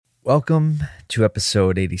Welcome to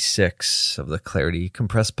episode 86 of the Clarity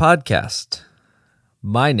Compressed podcast.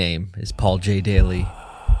 My name is Paul J. Daly,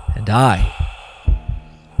 and I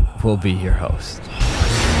will be your host.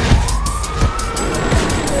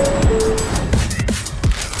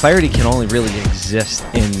 Clarity can only really exist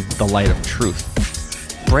in the light of truth.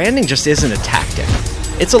 Branding just isn't a tactic.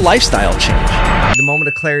 It's a lifestyle change. The moment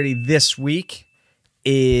of clarity this week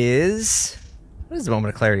is... What is the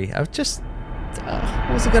moment of clarity? What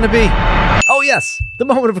was it going to be? Oh, yes. The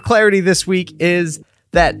moment of clarity this week is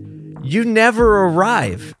that you never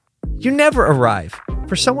arrive. You never arrive.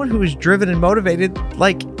 For someone who is driven and motivated,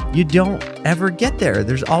 you don't ever get there.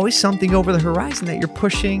 There's always something over the horizon that you're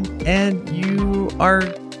pushing and you are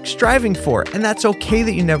striving for. And that's okay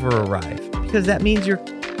that you never arrive, because that means you're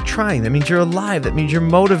trying. That means you're alive. That means you're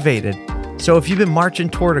motivated. So if you've been marching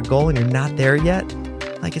toward a goal and you're not there yet,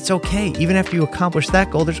 it's okay. Even after you accomplish that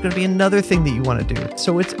goal, there's going to be another thing that you want to do.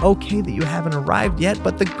 So it's okay that you haven't arrived yet,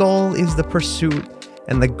 but the goal is the pursuit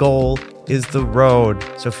and the goal is the road.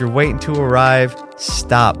 So if you're waiting to arrive,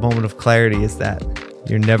 stop. Moment of clarity is that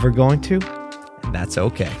you're never going to, and that's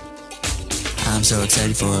okay. I'm so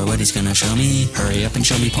excited for what he's going to show me. Hurry up and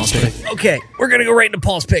show me Paul's pick. Okay, we're going to go right into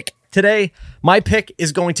Paul's pick. Today, my pick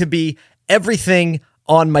is going to be everything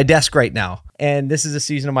on my desk right now. And this is a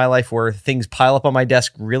season of my life where things pile up on my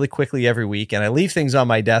desk really quickly every week, and I leave things on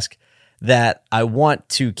my desk that I want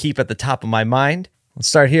to keep at the top of my mind. Let's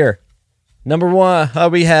start here. Number one,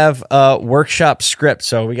 we have a workshop script.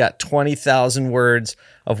 So we got 20,000 words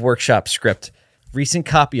of workshop script. Recent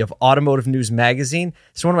copy of Automotive News Magazine.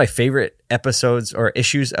 It's one of my favorite episodes or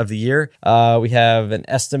issues of the year. We have an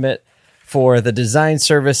estimate for the design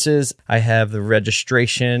services. I have the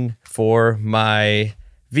registration for my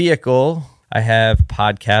vehicle. I have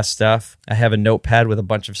podcast stuff. I have a notepad with a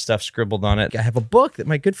bunch of stuff scribbled on it. I have a book that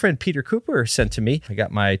my good friend Peter Cooper sent to me. I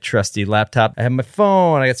got my trusty laptop. I have my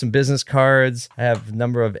phone. I got some business cards. I have a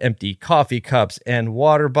number of empty coffee cups and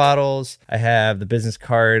water bottles. I have the business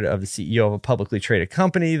card of the CEO of a publicly traded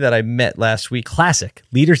company that I met last week. Classic.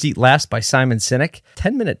 Leaders Eat Last by Simon Sinek.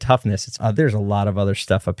 10-minute toughness. There's a lot of other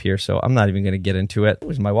stuff up here, so I'm not even going to get into it.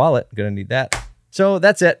 Where's my wallet? I'm going to need that. So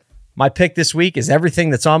that's it. My pick this week is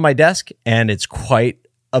everything that's on my desk, and it's quite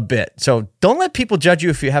a bit. So don't let people judge you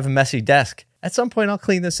if you have a messy desk. At some point, I'll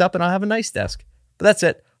clean this up, and I'll have a nice desk. But that's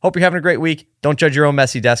it. Hope you're having a great week. Don't judge your own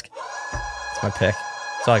messy desk. That's my pick.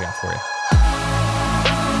 That's all I got for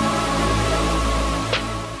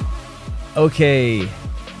you. Okay,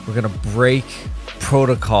 we're going to break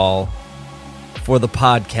protocol for the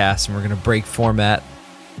podcast, and we're going to break format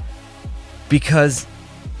because,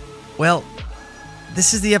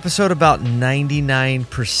 this is the episode about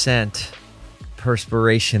 99%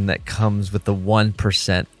 perspiration that comes with the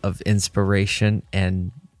 1% of inspiration.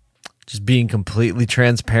 And just being completely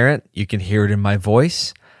transparent, you can hear it in my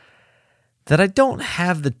voice, that I don't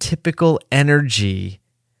have the typical energy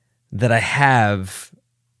that I have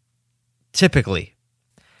typically.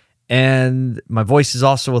 And my voice is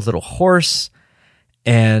also a little hoarse,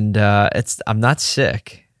 and I'm not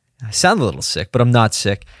sick. I sound a little sick, but I'm not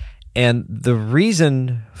sick. And the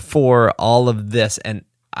reason for all of this, and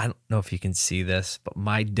I don't know if you can see this, but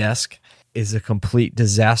my desk is a complete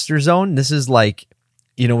disaster zone. This is like,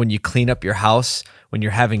 when you clean up your house, when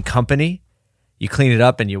you're having company, you clean it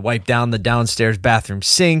up and you wipe down the downstairs bathroom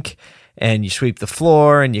sink and you sweep the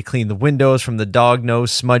floor and you clean the windows from the dog nose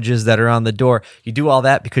smudges that are on the door. You do all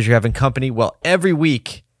that because you're having company. Well, every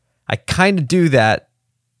week I kind of do that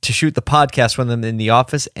to shoot the podcast when I'm in the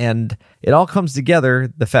office, and it all comes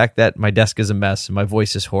together, the fact that my desk is a mess and my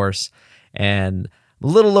voice is hoarse and I'm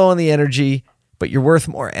a little low on the energy, but you're worth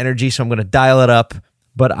more energy, so I'm going to dial it up.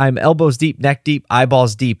 But I'm elbows deep, neck deep,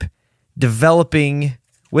 eyeballs deep, developing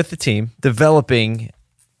with the team, developing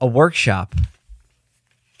a workshop.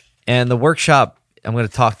 And the workshop, I'm going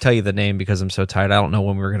to tell you the name because I'm so tired. I don't know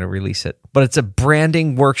when we're going to release it, but it's a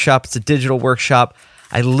branding workshop. It's a digital workshop.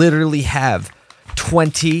 I literally have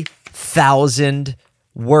 20,000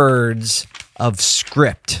 words of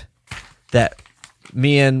script that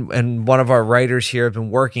me and one of our writers here have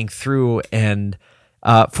been working through, and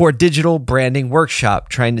for a digital branding workshop,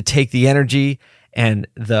 trying to take the energy and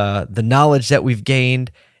the knowledge that we've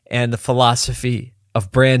gained and the philosophy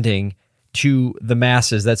of branding to the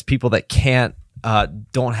masses. That's people that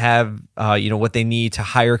don't have what they need to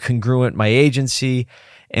hire Congruent, my agency,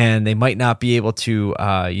 and they might not be able to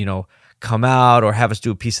come out or have us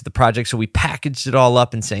do a piece of the project. So we packaged it all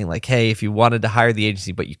up and saying like, hey, if you wanted to hire the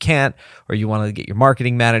agency but you can't, or you wanted to get your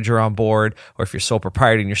marketing manager on board, or if you're sole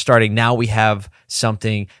proprietor and you're starting, now we have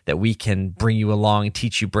something that we can bring you along and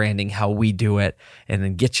teach you branding, how we do it, and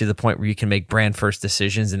then get you to the point where you can make brand first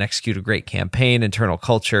decisions and execute a great campaign, internal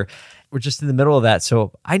culture. We're just in the middle of that.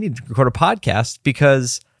 So I need to record a podcast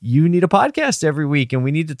because you need a podcast every week, and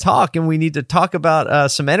we need to talk,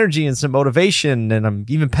 about some energy and some motivation. And I'm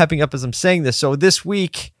even pepping up as I'm saying this. So this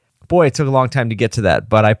week, boy, it took a long time to get to that,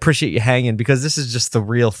 but I appreciate you hanging because this is just the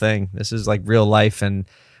real thing. This is like real life, and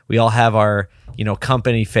we all have our,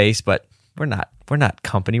 company face, but we're not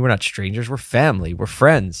company. We're not strangers. We're family. We're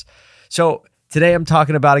friends. So today I'm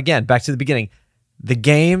talking about, again, back to the beginning, the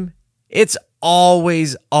game. It's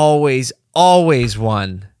always, always, always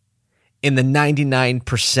won in the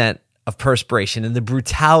 99% of perspiration, and the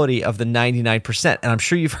brutality of the 99%. And I'm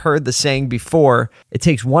sure you've heard the saying before, it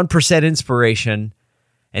takes 1% inspiration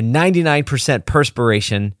and 99%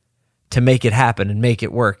 perspiration to make it happen and make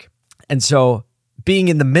it work. And so being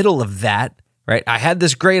in the middle of that, right? I had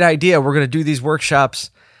this great idea. We're going to do these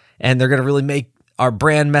workshops, and they're going to really make our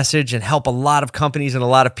brand message and help a lot of companies and a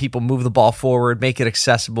lot of people move the ball forward, make it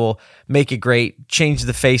accessible, make it great, change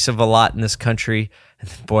the face of a lot in this country.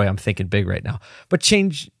 And boy, I'm thinking big right now. But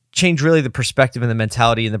change really the perspective and the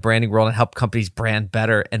mentality in the branding world, and help companies brand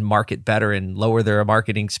better and market better and lower their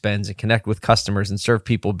marketing spends and connect with customers and serve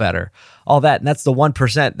people better. All that. And that's the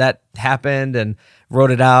 1% that happened and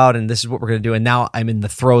wrote it out. And this is what we're going to do. And now I'm in the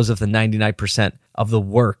throes of the 99% of the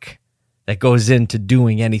work that goes into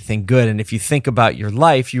doing anything good. And if you think about your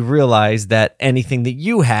life, you realize that anything that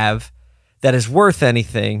you have that is worth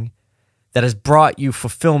anything, that has brought you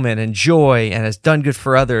fulfillment and joy and has done good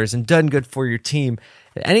for others and done good for your team,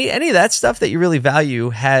 any of that stuff that you really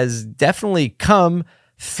value has definitely come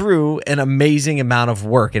through an amazing amount of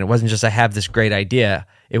work. And it wasn't just I have this great idea.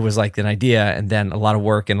 It was like an idea and then a lot of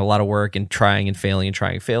work and trying and failing and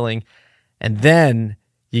trying and failing. And then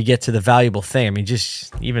you get to the valuable thing. I mean,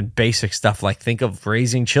 just even basic stuff like think of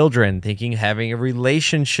raising children, having a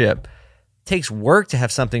relationship. It takes work to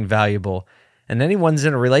have something valuable. And anyone's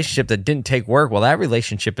in a relationship that didn't take work, well, that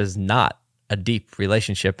relationship is not a deep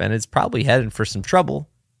relationship, and it's probably headed for some trouble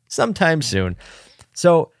sometime soon.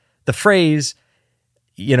 So the phrase,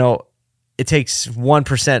 it takes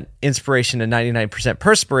 1% inspiration and 99%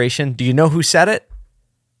 perspiration. Do you know who said it?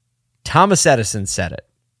 Thomas Edison said it.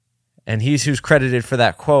 And he's who's credited for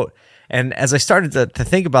that quote. And as I started to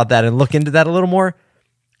think about that and look into that a little more,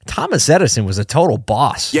 Thomas Edison was a total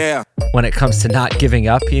boss. Yeah. When it comes to not giving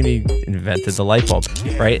up, he invented the light bulb,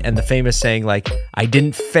 right? And the famous saying, like, I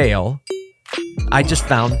didn't fail. I just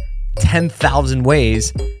found 10,000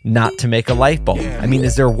 ways not to make a light bulb. I mean,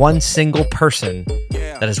 is there one single person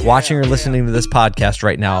that is watching or listening to this podcast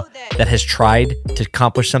right now that has tried to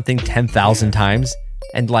accomplish something 10,000 times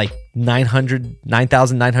and like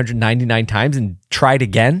 9,999 times and tried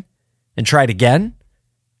again and tried again?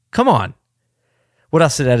 Come on. What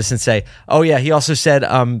else did Edison say? Oh yeah, he also said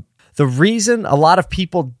the reason a lot of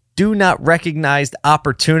people do not recognize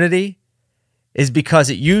opportunity is because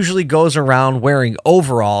it usually goes around wearing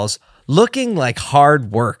overalls looking like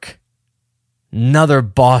hard work. Another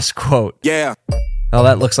boss quote. Yeah. Oh,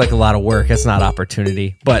 that looks like a lot of work. That's not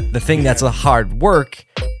opportunity. But the thing that's a hard work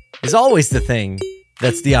is always the thing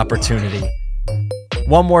that's the opportunity.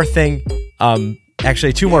 One more thing.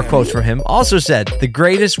 Actually, two more quotes from him. Also said, the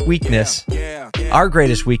greatest weakness, our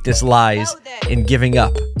greatest weakness lies in giving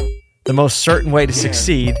up. The most certain way to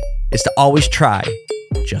succeed is to always try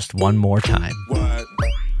just one more time.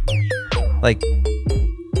 Like,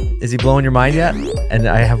 is he blowing your mind yet? And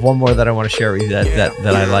I have one more that I want to share with you that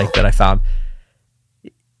I like, that I found.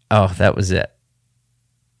 Oh, that was it.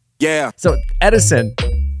 Yeah. So Edison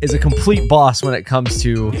is a complete boss when it comes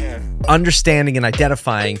to understanding and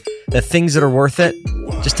identifying that things that are worth it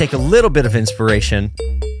just take a little bit of inspiration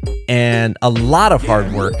and a lot of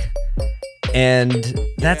hard work. And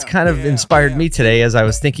that's kind of inspired me today as I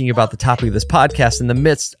was thinking about the topic of this podcast in the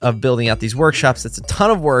midst of building out these workshops. It's a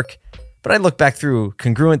ton of work, but I look back through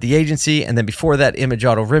Congruent, the agency, and then before that, Image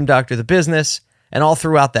Auto Rim Doctor, the business, and all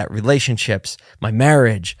throughout that, relationships, my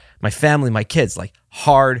marriage, my family, my kids, like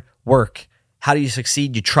hard work. How do you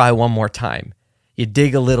succeed? You try one more time. You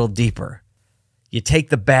dig a little deeper. You take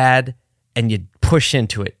the bad and you push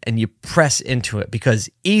into it and you press into it, because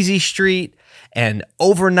easy street and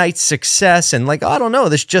overnight success and like, oh, I don't know,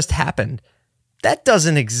 this just happened. That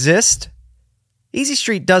doesn't exist. Easy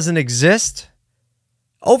street doesn't exist.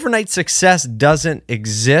 Overnight success doesn't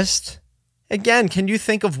exist. Again, can you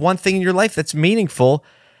think of one thing in your life that's meaningful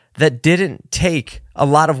that didn't take a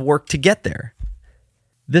lot of work to get there?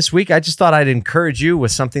 this week, I just thought I'd encourage you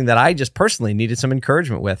with something that I just personally needed some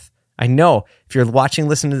encouragement with. I know if you're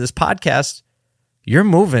listening to this podcast, you're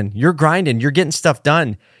moving, you're grinding, you're getting stuff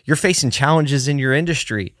done. You're facing challenges in your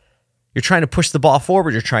industry. You're trying to push the ball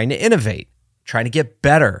forward. You're trying to innovate, trying to get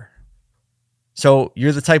better. So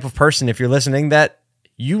you're the type of person, if you're listening, that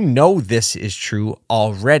you know this is true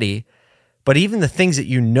already, but even the things that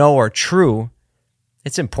you know are true,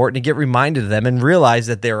 it's important to get reminded of them and realize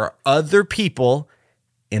that there are other people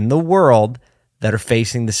in the world that are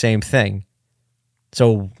facing the same thing.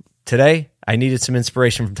 So today, I needed some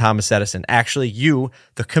inspiration from Thomas Edison. Actually, you,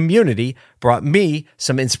 the community, brought me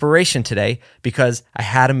some inspiration today because I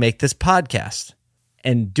had to make this podcast.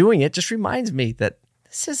 And doing it just reminds me that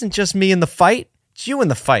this isn't just me in the fight, it's you in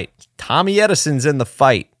the fight. Tommy Edison's in the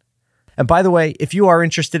fight. And by the way, if you are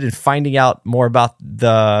interested in finding out more about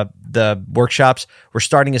the workshops, we're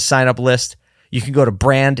starting a sign-up list. You can go to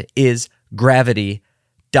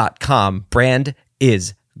brandisgravity.com,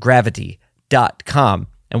 brandisgravity.com,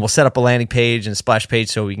 and we'll set up a landing page and a splash page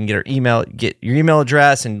so we can get your email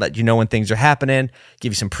address and let you know when things are happening,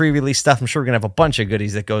 give you some pre-release stuff. I'm sure we're going to have a bunch of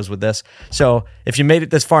goodies that goes with this. So if you made it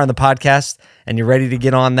this far in the podcast and you're ready to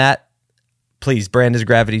get on that, please,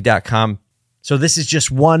 brandisgravity.com. So this is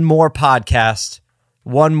just one more podcast,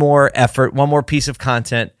 one more effort, one more piece of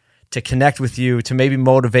content to connect with you, to maybe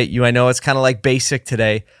motivate you. I know it's kind of like basic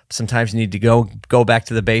today. But sometimes you need to go back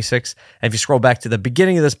to the basics. And if you scroll back to the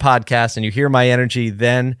beginning of this podcast and you hear my energy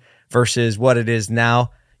then versus what it is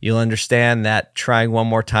now, you'll understand that trying one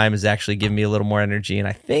more time is actually giving me a little more energy. And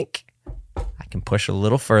I think I can push a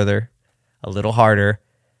little further, a little harder.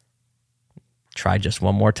 Try just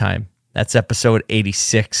one more time. That's episode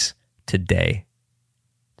 86 today.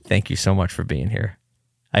 Thank you so much for being here.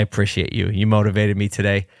 I appreciate you. You motivated me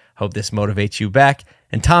today. Hope this motivates you back.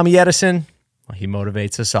 And Tommy Edison, well, he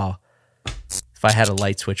motivates us all. If I had a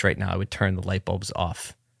light switch right now, I would turn the light bulbs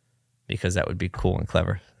off because that would be cool and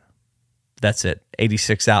clever. That's it.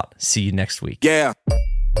 86 out. See you next week. Yeah.